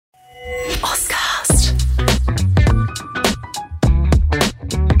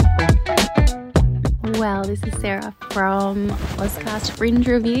Sarah from Ozcast Fringe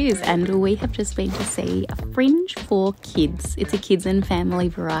Reviews, and we have just been to see Fringe for Kids. It's a kids and family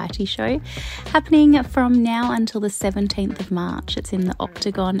variety show happening from now until the 17th of March. It's in the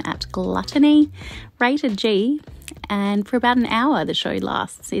Octagon at Gluttony, rated G, and for about an hour the show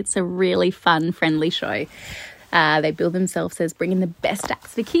lasts. It's a really fun, friendly show. They bill themselves as bringing the best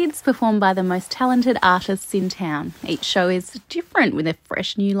acts for kids, performed by the most talented artists in town. Each show is different, with a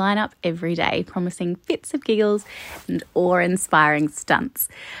fresh new lineup every day, promising fits of giggles and awe-inspiring stunts.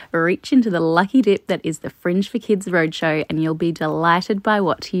 Reach into the lucky dip that is the Fringe for Kids Roadshow, and you'll be delighted by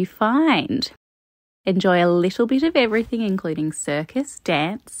what you find. Enjoy a little bit of everything, including circus,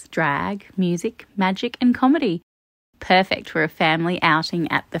 dance, drag, music, magic and comedy. Perfect for a family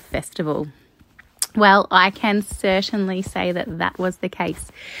outing at the festival. Well, I can certainly say that that was the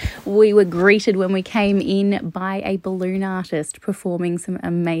case. We were greeted when we came in by a balloon artist performing some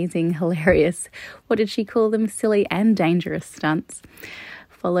amazing, hilarious, what did she call them, silly and dangerous stunts,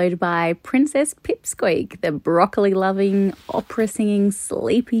 followed by Princess Pipsqueak, the broccoli-loving, opera-singing,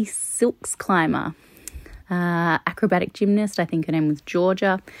 sleepy silks climber. Acrobatic gymnast, I think her name was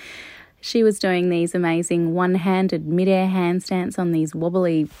Georgia. She was doing these amazing one-handed mid-air handstands on these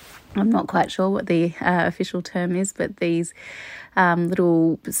wobbly, I'm not quite sure what the official term is, but these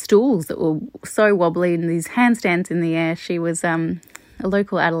little stools that were so wobbly, and these handstands in the air. She was a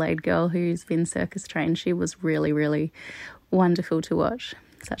local Adelaide girl who's been circus trained. She was really, really wonderful to watch.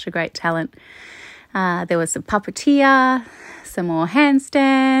 Such a great talent. There was some puppeteer, some more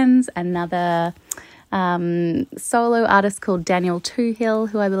handstands, another solo artist called Daniel Toohill,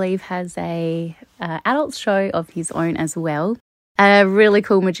 who I believe has a adult show of his own as well. A really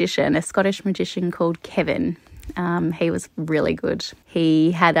cool magician, a Scottish magician called Kevin. He was really good.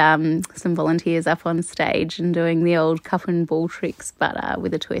 He had some volunteers up on stage and doing the old cup and ball tricks, but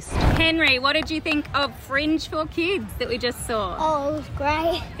with a twist. Henry, what did you think of Fringe for Kids that we just saw? Oh, it was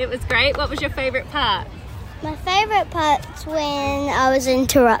great. It was great. What was your favourite part? My favourite part's when I was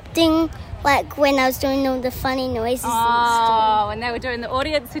interrupting, like when I was doing all the funny noises and stuff. Oh, and they were doing the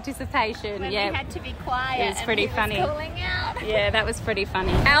audience participation. When yeah, we had to be quiet. It was pretty funny. Calling out. Yeah, that was pretty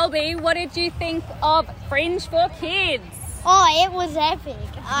funny. Albie, what did you think of Fringe for Kids? Oh, it was epic.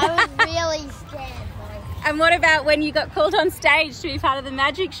 I was really scared though. And what about when you got called on stage to be part of the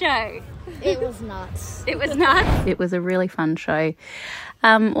magic show? It was nuts. It was nuts. It was a really fun show.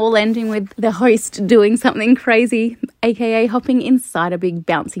 All ending with the host doing something crazy, aka hopping inside a big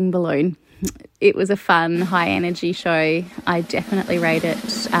bouncing balloon. It was a fun, high-energy show. I definitely rate it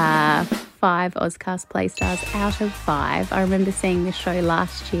 5 Ozcast Play Stars out of 5. I remember seeing this show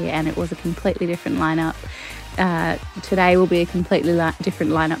last year and it was a completely different lineup. Today will be a completely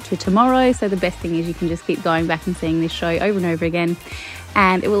different lineup to tomorrow, so the best thing is you can just keep going back and seeing this show over and over again,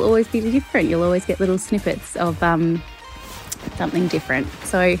 and it will always be different. You'll always get little snippets of something different.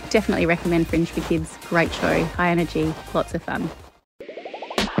 So definitely recommend Fringe for Kids. Great show, high energy, lots of fun.